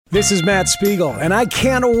This is Matt Spiegel, and I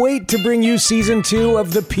can't wait to bring you Season 2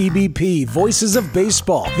 of the PBP, Voices of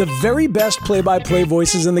Baseball. The very best play-by-play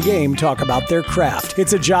voices in the game talk about their craft.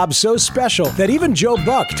 It's a job so special that even Joe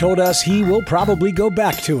Buck told us he will probably go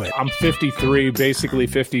back to it. I'm 53, basically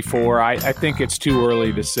 54. I think it's too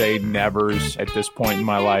early to say nevers at this point in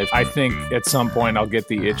my life. I think at some point I'll get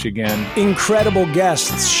the itch again. Incredible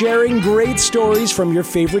guests sharing great stories from your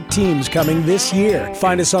favorite teams coming this year.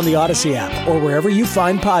 Find us on the Odyssey app or wherever you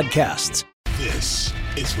find podcasts. This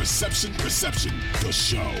is Reception, the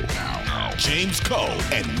show. Now, James Cole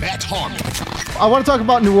and Matt Harmon. I want to talk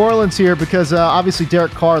about New Orleans here because obviously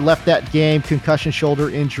Derek Carr left that game, concussion, shoulder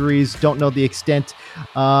injuries. Don't know the extent,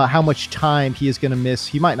 how much time he is going to miss.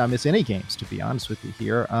 He might not miss any games, to be honest with you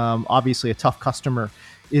here. Obviously a tough customer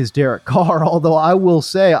is Derek Carr, although I will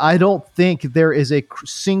say I don't think there is a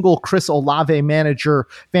single Chris Olave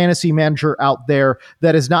fantasy manager out there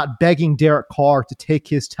that is not begging Derek Carr to take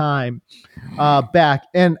his time back.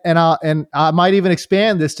 And I might even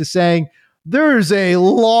expand this to saying there's a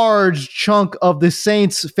large chunk of the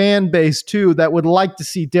Saints fan base too that would like to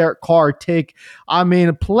see Derek Carr take,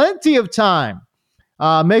 plenty of time.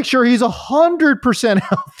 Make sure he's 100%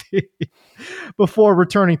 healthy before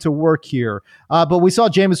returning to work here. But we saw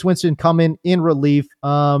Jameis Winston come in relief,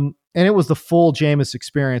 and it was the full Jameis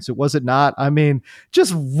experience. It was it not?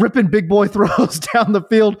 Just ripping big boy throws down the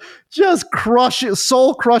field, just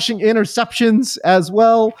soul-crushing interceptions as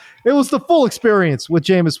well. It was the full experience with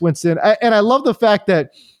Jameis Winston. And I love the fact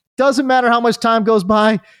that doesn't matter how much time goes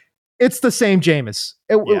by, it's the same Jameis.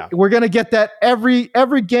 We're going to get that every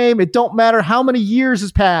game. It don't matter how many years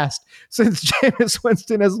has passed since Jameis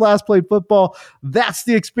Winston has last played football. That's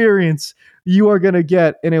the experience you are going to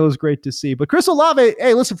get, and it was great to see. But Chris Olave,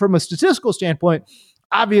 hey, listen, from a statistical standpoint,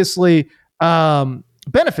 obviously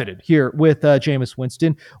benefited here with Jameis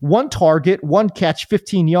Winston. 1 target, 1 catch,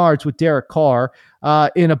 15 yards with Derek Carr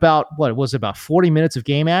in about 40 minutes of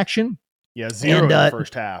game action? Yeah, 0 in the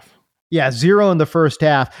first half. Yeah, 0 in the first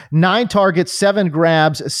half. 9 targets, 7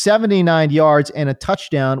 grabs, 79 yards, and a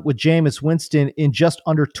touchdown with Jameis Winston in just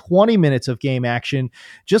under 20 minutes of game action.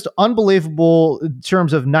 Just unbelievable in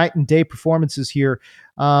terms of night and day performances here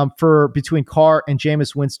for between Carr and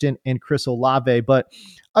Jameis Winston and Chris Olave. But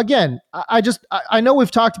again, I know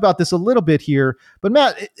we've talked about this a little bit here, but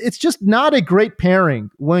Matt, it's just not a great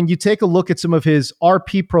pairing when you take a look at some of his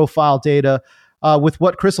RP profile data with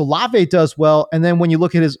what Chris Olave does well, and then when you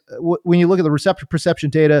look at the receptor perception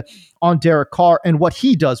data on Derek Carr and what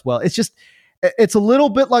he does well, it's a little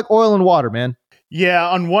bit like oil and water, man. Yeah,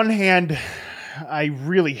 on one hand, I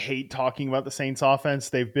really hate talking about the Saints offense.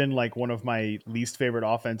 They've been like one of my least favorite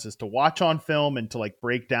offenses to watch on film and to like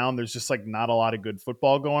break down. There's just like not a lot of good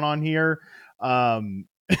football going on here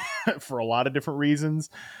for a lot of different reasons.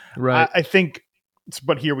 Right. I think,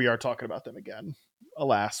 but here we are talking about them again.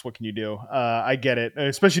 Alas, what can you do? I get it,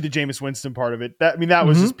 especially the Jameis Winston part of it. That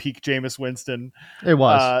was just peak Jameis Winston. It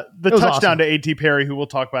was. The it was touchdown awesome. to A.T. Perry, who we'll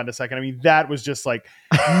talk about in a second. That was just like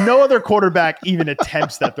no other quarterback even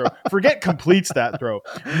attempts that throw. Forget completes that throw.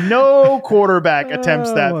 No quarterback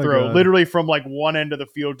attempts that throw. God. Literally from like one end of the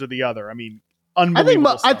field to the other.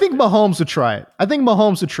 Unbelievable. I think Mahomes would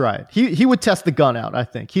try it. He would test the gun out. I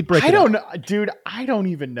think he'd break it. I don't know, dude. I don't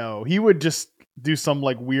even know. He would just do some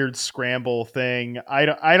like weird scramble thing. I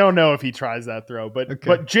don't know if he tries that throw, but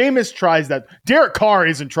Jameis tries that. Derek Carr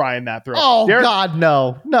isn't trying that throw. Oh God,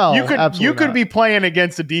 no. You could be playing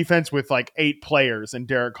against a defense with like 8 players, and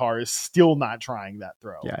Derek Carr is still not trying that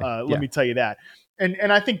throw. Let me tell you that.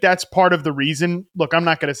 And I think that's part of the reason. Look, I'm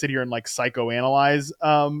not going to sit here and like psychoanalyze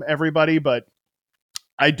everybody, but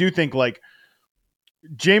I do think like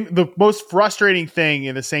the most frustrating thing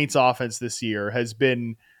in the Saints offense this year has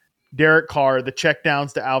been Derek Carr, the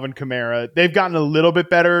checkdowns to Alvin Kamara. They've gotten a little bit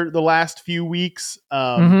better the last few weeks,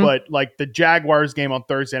 but like the Jaguars game on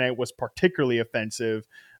Thursday night was particularly offensive.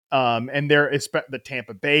 And the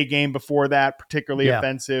Tampa Bay game before that, particularly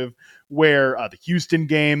offensive, where the Houston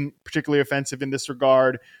game, particularly offensive in this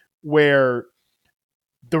regard, where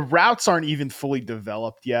the routes aren't even fully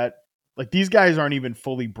developed yet. Like these guys aren't even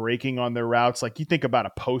fully breaking on their routes. Like you think about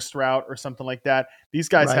a post route or something like that. These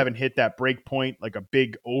guys haven't hit that break point, like a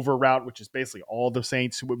big over route, which is basically all the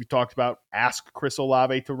Saints, what we talked about, ask Chris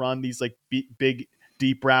Olave to run these like big,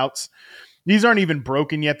 deep routes. These aren't even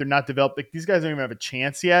broken yet. They're not developed. Like, these guys don't even have a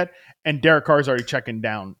chance yet. And Derek Carr's already checking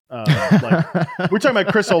down. We're talking about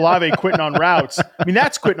Chris Olave quitting on routes. I mean,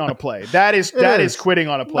 that's quitting on a play. That is quitting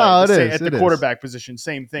on a play. No, at the quarterback position,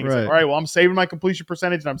 same thing. It's like, all right, well, I'm saving my completion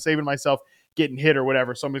percentage and I'm saving myself getting hit or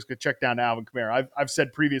whatever. So I'm just going to check down to Alvin Kamara. I've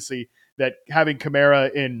said previously that having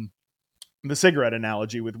Kamara in the cigarette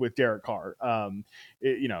analogy with Derek Carr.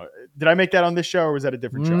 Did I make that on this show or was that a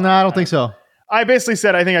different show? No, I don't think so. I basically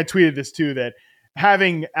said, I think I tweeted this too, that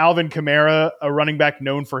having Alvin Kamara, a running back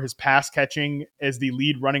known for his pass catching, as the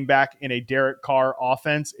lead running back in a Derek Carr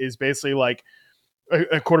offense is basically like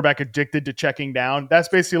a quarterback addicted to checking down. That's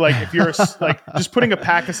basically like if you're like just putting a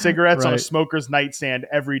pack of cigarettes on a smoker's nightstand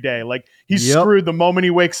every day. Like he's screwed the moment he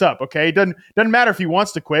wakes up. Okay, it doesn't matter if he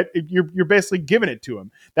wants to quit. You're basically giving it to him.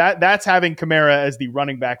 That's having Kamara as the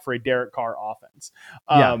running back for a Derek Carr offense.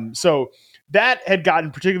 So that had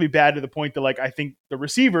gotten particularly bad to the point that like I think the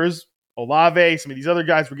receivers, Olave, some of these other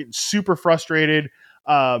guys were getting super frustrated.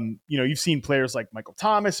 You've seen players like Michael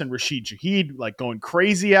Thomas and Rashid Shaheed like going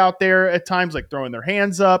crazy out there at times, like throwing their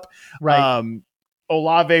hands up. Right.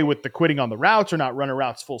 Olave with the quitting on the routes or not running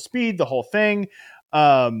routes full speed, the whole thing.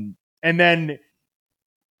 And then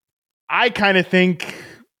I kind of think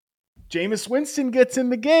Jameis Winston gets in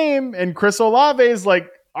the game and Chris Olave is like,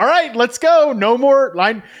 all right, let's go. No more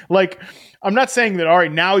line. Like, I'm not saying that, all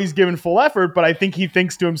right, now he's given full effort, but I think he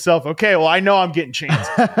thinks to himself, okay, well, I know I'm getting chances,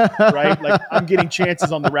 right? Like I'm getting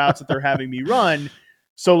chances on the routes that they're having me run.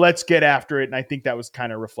 So let's get after it. And I think that was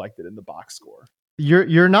kind of reflected in the box score.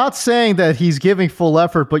 You're not saying that he's giving full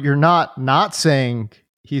effort, but you're not saying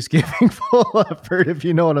he's giving full effort, if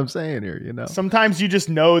you know what I'm saying here, you know. Sometimes you just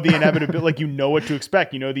know the inevitability, like you know what to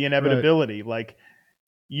expect, you know the inevitability. Right. Like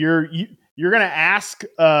you're gonna ask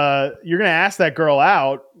that girl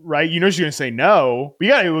out, right? You know she's gonna say no, but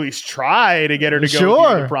you gotta at least try to get her to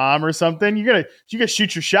go to the prom or something. You gotta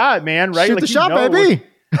shoot your shot, man, right? Shoot like the shot, baby.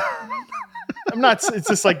 It's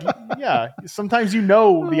just like, yeah, sometimes you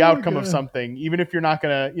know the outcome of something, even if you're not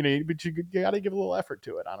gonna, but you gotta give a little effort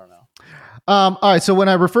to it. I don't know. All right. So when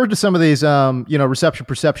I referred to some of these, reception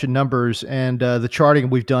perception numbers and the charting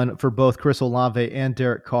we've done for both Chris Olave and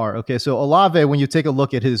Derek Carr. Okay. So Olave, when you take a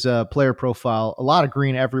look at his player profile, a lot of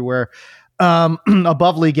green everywhere.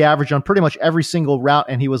 Above league average on pretty much every single route,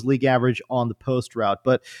 and he was league average on the post route.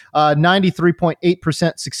 But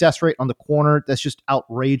 93.8% success rate on the corner. That's just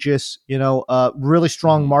outrageous. Really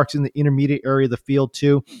strong marks in the intermediate area of the field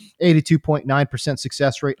too. 82.9%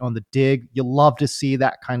 success rate on the dig. You love to see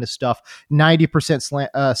that kind of stuff.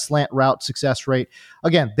 90% slant route success rate.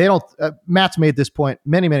 Again, they don't. Matt's made this point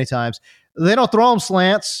many, many times. They don't throw them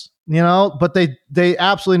slants, but they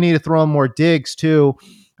absolutely need to throw them more digs too.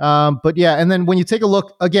 But yeah, and then when you take a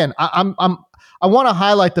look again, I want to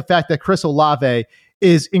highlight the fact that Chris Olave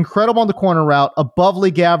is incredible on the corner route, above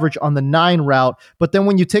league average on the 9 route. But then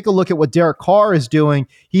when you take a look at what Derek Carr is doing,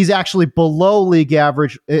 he's actually below league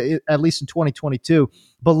average, at least in 2022,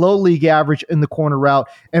 below league average in the corner route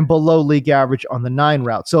and below league average on the 9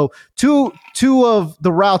 route. So two of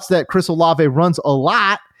the routes that Chris Olave runs a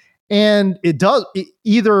lot, and it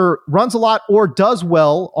either runs a lot or does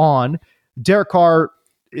well on, Derek Carr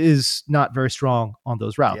is not very strong on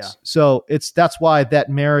those routes. Yeah. So that's why that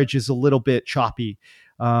marriage is a little bit choppy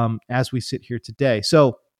as we sit here today.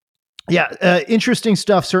 So yeah, interesting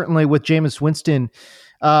stuff certainly with Jameis Winston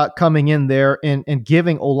coming in there and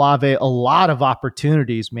giving Olave a lot of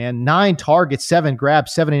opportunities, man. 9 targets, 7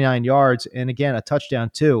 grabs, 79 yards, and again, a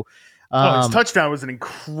touchdown too. His touchdown was an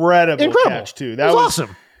incredible catch too. That was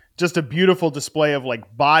awesome. Just a beautiful display of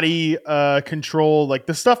like body control, like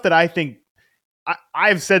the stuff that I think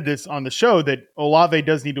I've said this on the show that Olave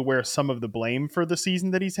does need to wear some of the blame for the season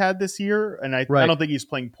that he's had this year. And I don't think he's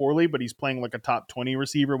playing poorly, but he's playing like a top 20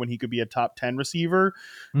 receiver when he could be a top 10 receiver.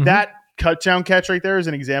 Mm-hmm. That touchdown catch right there is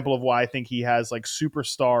an example of why I think he has like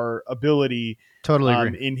superstar ability. Totally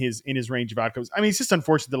agree. in his range of outcomes. I mean, it's just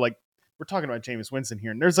unfortunate that like we're talking about Jameis Winston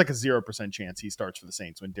here, and there's like a 0% chance he starts for the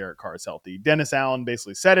Saints when Derek Carr is healthy. Dennis Allen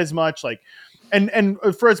basically said as much. Like, and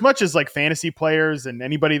for as much as like fantasy players and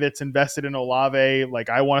anybody that's invested in Olave,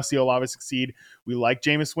 like I want to see Olave succeed. We like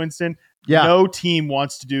Jameis Winston. Yeah. No team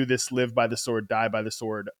wants to do this live by the sword, die by the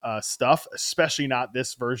sword stuff, especially not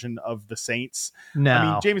this version of the Saints. No. I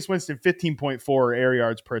mean, Jameis Winston, 15.4 air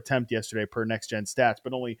yards per attempt yesterday per next gen stats,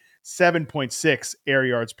 but only 7.6 air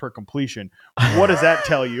yards per completion. What does that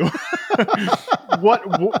tell you?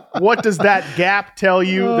 What does that gap tell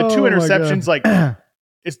you? The 2 interceptions, like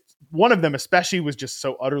is one of them especially was just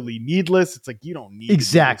so utterly needless. It's like, you don't need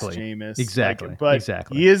exactly Jameis. Exactly. Like, but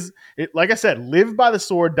exactly. He is, like I said, live by the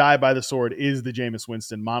sword, die by the sword is the Jameis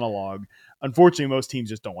Winston monologue. Unfortunately, most teams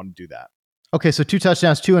just don't want to do that. Okay, so 2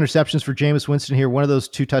 touchdowns, 2 interceptions for Jameis Winston here. One of those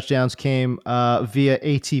 2 touchdowns came via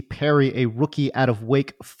A.T. Perry, a rookie out of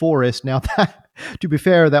Wake Forest. Now, that, to be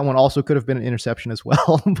fair, that one also could have been an interception as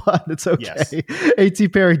well, but it's okay. Yes. A.T.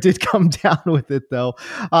 Perry did come down with it, though.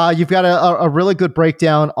 You've got a really good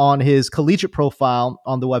breakdown on his collegiate profile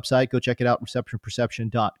on the website. Go check it out,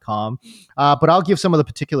 receptionperception.com. But I'll give some of the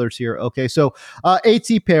particulars here. Okay, so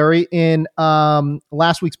A.T. Perry in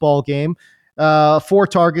last week's ball game, 4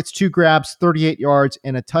 targets, 2 grabs, 38 yards,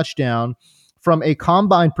 and a touchdown. From a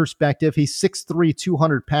combine perspective, he's 6'3",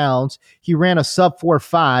 200 pounds. He ran a sub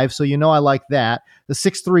 4.5, so I like that. The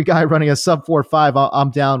 6'3" guy running a sub 4.5,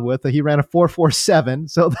 I'm down with. He ran a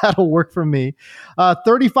 4.47, so that'll work for me.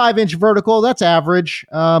 35-inch vertical, that's average,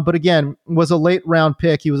 but again, was a late round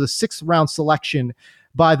pick. He was a 6th round selection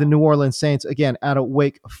by the New Orleans Saints, again, out of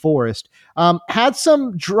Wake Forest. Had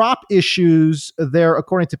some drop issues there,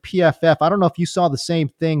 according to PFF. I don't know if you saw the same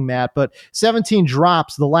thing, Matt, but 17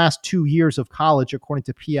 drops the last 2 years of college, according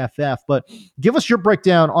to PFF. But give us your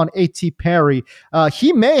breakdown on A.T. Perry.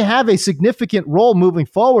 He may have a significant role moving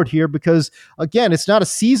forward here because, again, it's not a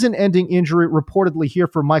season-ending injury reportedly here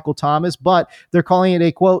for Michael Thomas, but they're calling it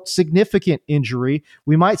a, quote, significant injury.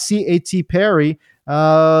 We might see A.T. Perry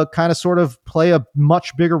kind of sort of play a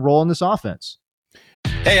much bigger role in this offense.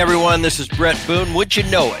 Hey everyone, this is Brett Boone. Would you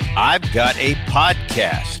know it? I've got a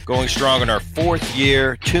podcast going strong in our 4th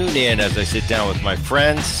year. Tune in as I sit down with my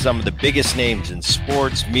friends, some of the biggest names in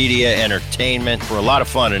sports, media, entertainment, for a lot of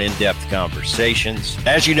fun and in-depth conversations.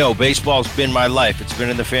 As you know, baseball's been my life. It's been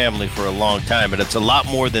in the family for a long time, but it's a lot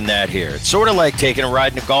more than that here. It's sort of like taking a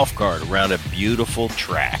ride in a golf cart around a beautiful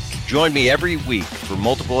track. Join me every week for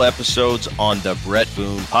multiple episodes on the Brett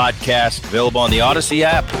Boone Podcast, available on the Odyssey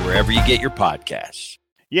app or wherever you get your podcasts.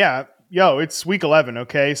 Yeah, it's week 11,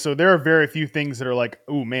 okay? So there are very few things that are like,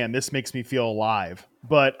 oh man, this makes me feel alive.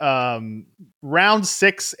 But round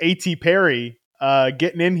 6, A.T. Perry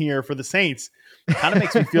getting in here for the Saints kind of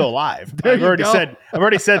makes me feel alive. I've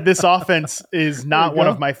already said this offense is not one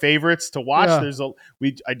of my favorites to watch.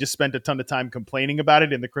 Yeah. I just spent a ton of time complaining about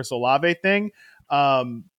it in the Chris Olave thing.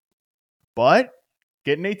 But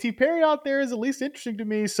getting A.T. Perry out there is at least interesting to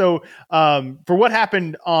me. So for what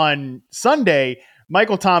happened on Sunday,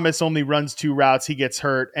 Michael Thomas only runs 2 routes. He gets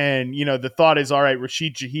hurt. And, the thought is, all right,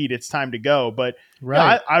 Rashid Shaheed, it's time to go. But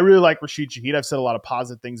I really like Rashid Shaheed. I've said a lot of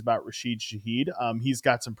positive things about Rashid Shaheed. He's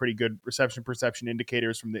got some pretty good reception perception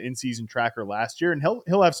indicators from the in-season tracker last year. And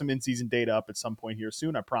he'll have some in-season data up at some point here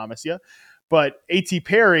soon, I promise you. But A.T.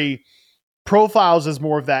 Perry profiles as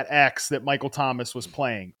more of that X that Michael Thomas was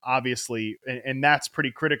playing, obviously, and that's pretty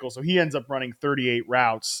critical. So he ends up running 38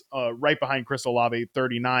 routes, right behind Chris Olave,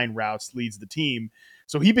 39 routes, leads the team.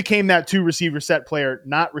 So he became that 2 receiver set player,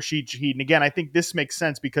 not Rashid Shaheed. And again, I think this makes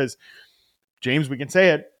sense because, James, we can say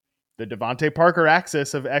it, the Devontae Parker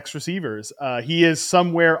axis of X receivers. He is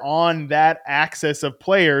somewhere on that axis of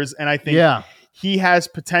players, and I think he has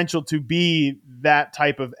potential to be that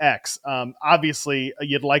type of X. Obviously,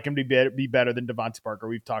 you'd like him to be better than Devontae Parker.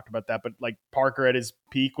 We've talked about that, but like Parker at his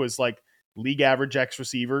peak was like league average X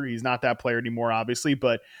receiver. He's not that player anymore, obviously,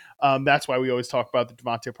 but that's why we always talk about the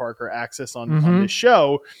Devontae Parker axis on this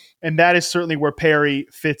show. And that is certainly where Perry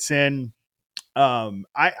fits in.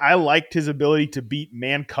 I liked his ability to beat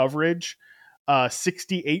man coverage,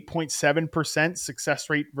 68.7% success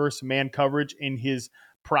rate versus man coverage in his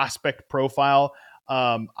prospect profile.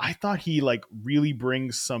 I thought he really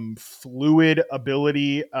brings some fluid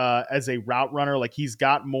ability as a route runner. Like he's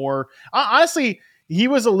got more, honestly, he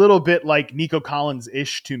was a little bit like Nico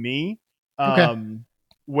Collins-ish to me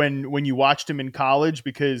when you watched him in college,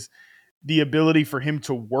 because the ability for him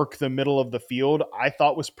to work the middle of the field, I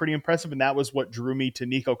thought was pretty impressive. And that was what drew me to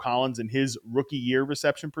Nico Collins in his rookie year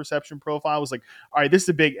reception perception profile. Was like, all right, this is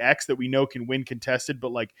a big X that we know can win contested,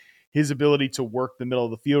 but like his ability to work the middle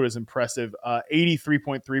of the field is impressive.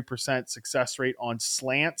 83.3% success rate on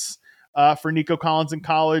slants for Nico Collins in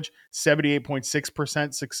college,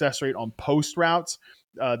 78.6% success rate on post routes.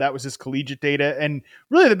 That was his collegiate data. And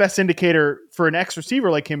really the best indicator for an X receiver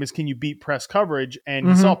like him is, can you beat press coverage? And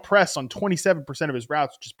he saw press on 27% of his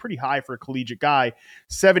routes, which is pretty high for a collegiate guy,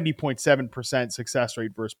 70.7% success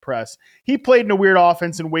rate versus press. He played in a weird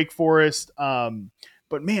offense in Wake Forest.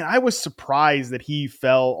 But man, I was surprised that he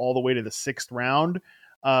fell all the way to the 6th round.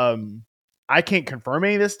 I can't confirm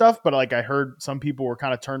any of this stuff, but like I heard some people were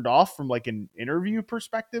kind of turned off from like an interview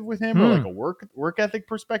perspective with him or like a work ethic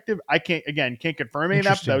perspective. I can't confirm any of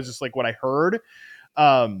that, but that was just like what I heard.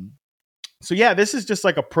 So yeah, this is just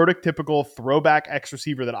like a prototypical throwback X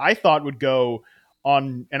receiver that I thought would go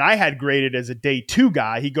on, and I had graded as a day 2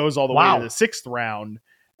 guy. He goes all the way to the 6th round,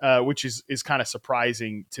 which is kind of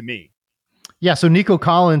surprising to me. Yeah, so Nico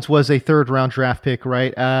Collins was a third-round draft pick,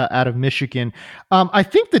 right, out of Michigan. I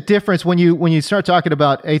think the difference when you start talking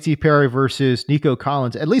about A.T. Perry versus Nico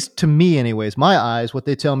Collins, at least to me, anyways, my eyes, what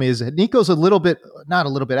they tell me is that Nico's not a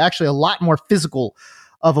little bit, actually a lot more physical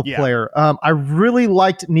of a player. I really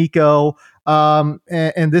liked Nico,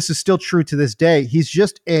 and this is still true to this day. He's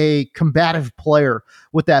just a combative player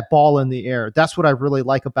with that ball in the air. That's what I really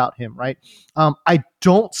like about him, right? I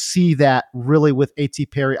don't see that really with A.T.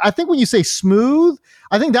 Perry. I think when you say smooth,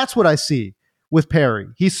 I think that's what I see with Perry.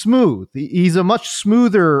 He's smooth. He's a much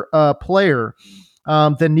smoother player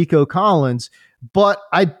than Nico Collins, but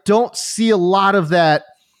I don't see a lot of that.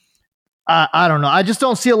 I don't know. I just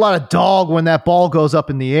don't see a lot of dog when that ball goes up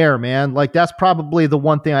in the air, man. Like that's probably the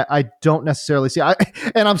one thing I don't necessarily see.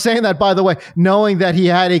 And I'm saying that, by the way, knowing that he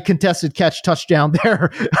had a contested catch touchdown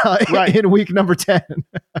there in week number 10.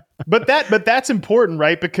 but that's important,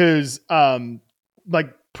 right? Because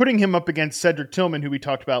like putting him up against Cedric Tillman, who we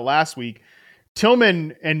talked about last week,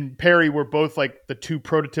 Tillman and Perry were both like the two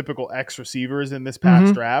prototypical X receivers in this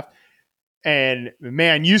past draft. And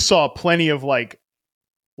man, you saw plenty of like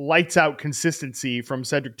lights out consistency from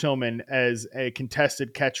Cedric Tillman as a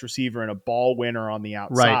contested catch receiver and a ball winner on the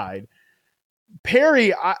outside. Right.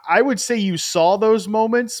 Perry, I would say you saw those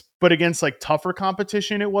moments, but against like tougher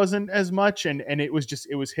competition, it wasn't as much. And it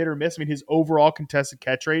was hit or miss. I mean, his overall contested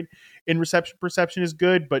catch rate in reception perception is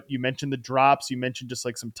good, but you mentioned the drops, you mentioned just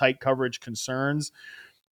like some tight coverage concerns.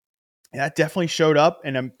 That definitely showed up.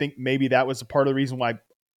 And I think maybe that was a part of the reason why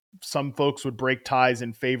some folks would break ties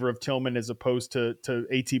in favor of Tillman as opposed to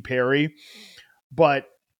A.T. Perry. But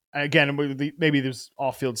again, maybe there's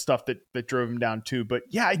off-field stuff that drove him down too. But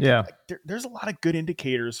there's a lot of good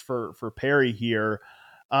indicators for Perry here.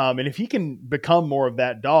 And if he can become more of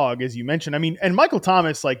that dog, as you mentioned, I mean, and Michael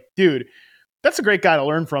Thomas, like, dude, that's a great guy to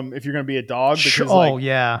learn from if you're going to be a dog. Because, oh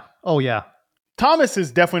yeah. Thomas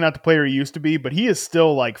is definitely not the player he used to be, but he is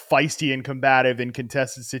still like feisty and combative in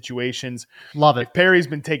contested situations. Love it. If Perry's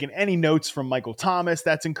been taking any notes from Michael Thomas,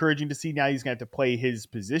 that's encouraging to see. Now he's going to have to play his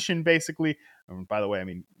position, basically. By the way, I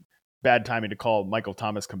mean, bad timing to call Michael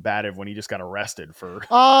Thomas combative when he just got arrested for.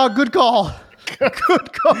 Good call.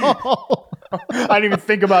 Good call. I didn't even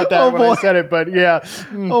think about that when I said it, but yeah,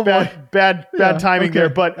 bad timing there.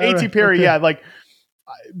 But A.T. Perry, like.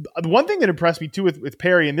 The one thing that impressed me too with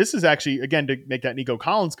Perry, and this is actually, again, to make that Nico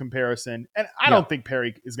Collins comparison, and I don't think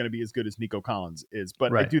Perry is going to be as good as Nico Collins is,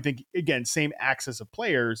 but I do think, again, same axis of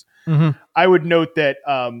players. I would note that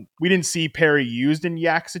we didn't see Perry used in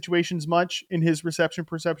yak situations much in his reception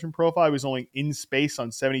perception profile. He was only in space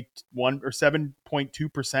on 71 or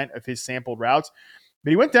 7.2% of his sampled routes. But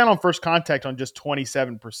he went down on first contact on just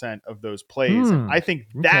 27% of those plays. And I think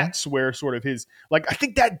that's where sort of his, like, I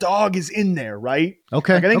think that dog is in there, right?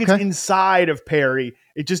 Okay. Like, I think it's inside of Perry.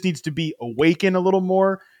 It just needs to be awakened a little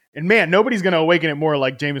more. And man, nobody's going to awaken it more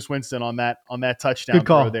like Jameis Winston on that touchdown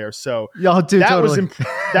throw there. So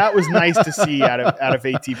that was nice to see out of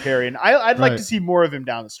A.T. Perry. And I'd like to see more of him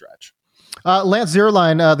down the stretch. Lance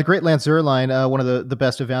Zierlein, the great Lance Zierlein, one of the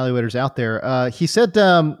best evaluators out there, he said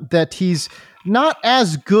that he's not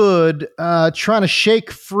as good trying to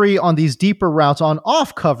shake free on these deeper routes on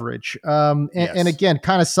off coverage. And again,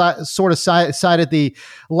 kind of cited the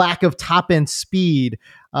lack of top end speed,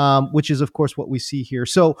 which is, of course, what we see here.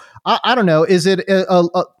 So I don't know. Is it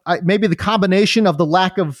maybe the combination of the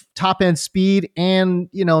lack of top end speed and,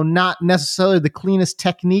 not necessarily the cleanest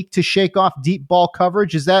technique to shake off deep ball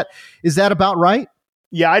coverage? Is that about right?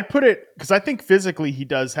 Yeah, I'd put it, because I think physically he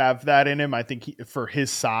does have that in him. I think for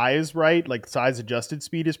his size, right? Like size adjusted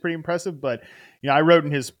speed is pretty impressive. But, I wrote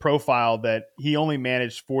in his profile that he only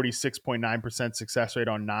managed 46.9% success rate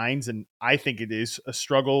on nines. And I think it is a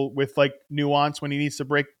struggle with like nuance when he needs to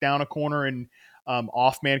break down a corner and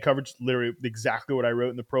off man coverage, literally exactly what I wrote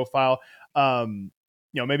in the profile.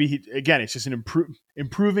 Maybe it's just an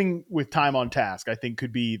improving with time on task, I think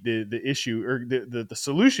could be the issue or the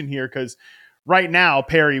solution here. Because right now,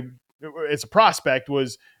 Perry, as a prospect,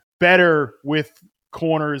 was better with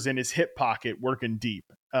corners in his hip pocket working deep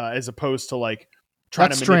as opposed to like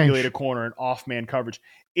trying to manipulate a corner and off man coverage.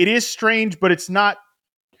 It is strange, but it's not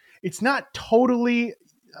totally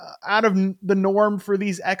out of the norm for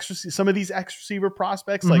some of these X receiver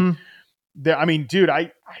prospects. Like,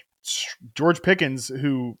 George Pickens,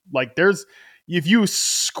 who like if you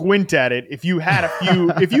squint at it, if you had a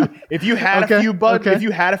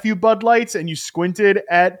few Bud Lights and you squinted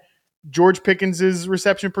at George Pickens's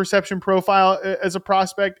reception perception profile as a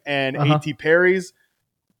prospect and A.T. Perry's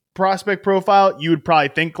prospect profile, you would probably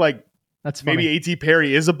think like that's funny. Maybe A.T.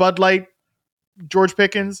 Perry is a Bud Light George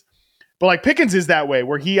Pickens. But like Pickens is that way,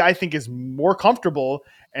 where he, I think, is more comfortable,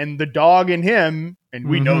 and the dog in him, and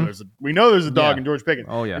we know there's a dog in George Pickens.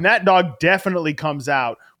 Oh yeah, and that dog definitely comes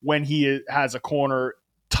out when he has a corner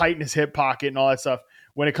tight in his hip pocket and all that stuff.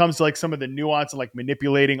 When it comes to like some of the nuance of like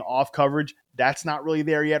manipulating off coverage, that's not really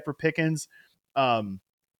there yet for Pickens. And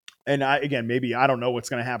I don't know what's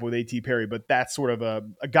going to happen with A.T. Perry, but that's sort of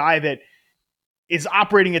a guy that is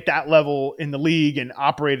operating at that level in the league and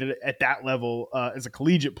operated at that level as a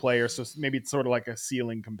collegiate player. So maybe it's sort of like a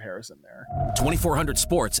ceiling comparison there. 2400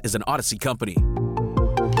 Sports is an Odyssey company.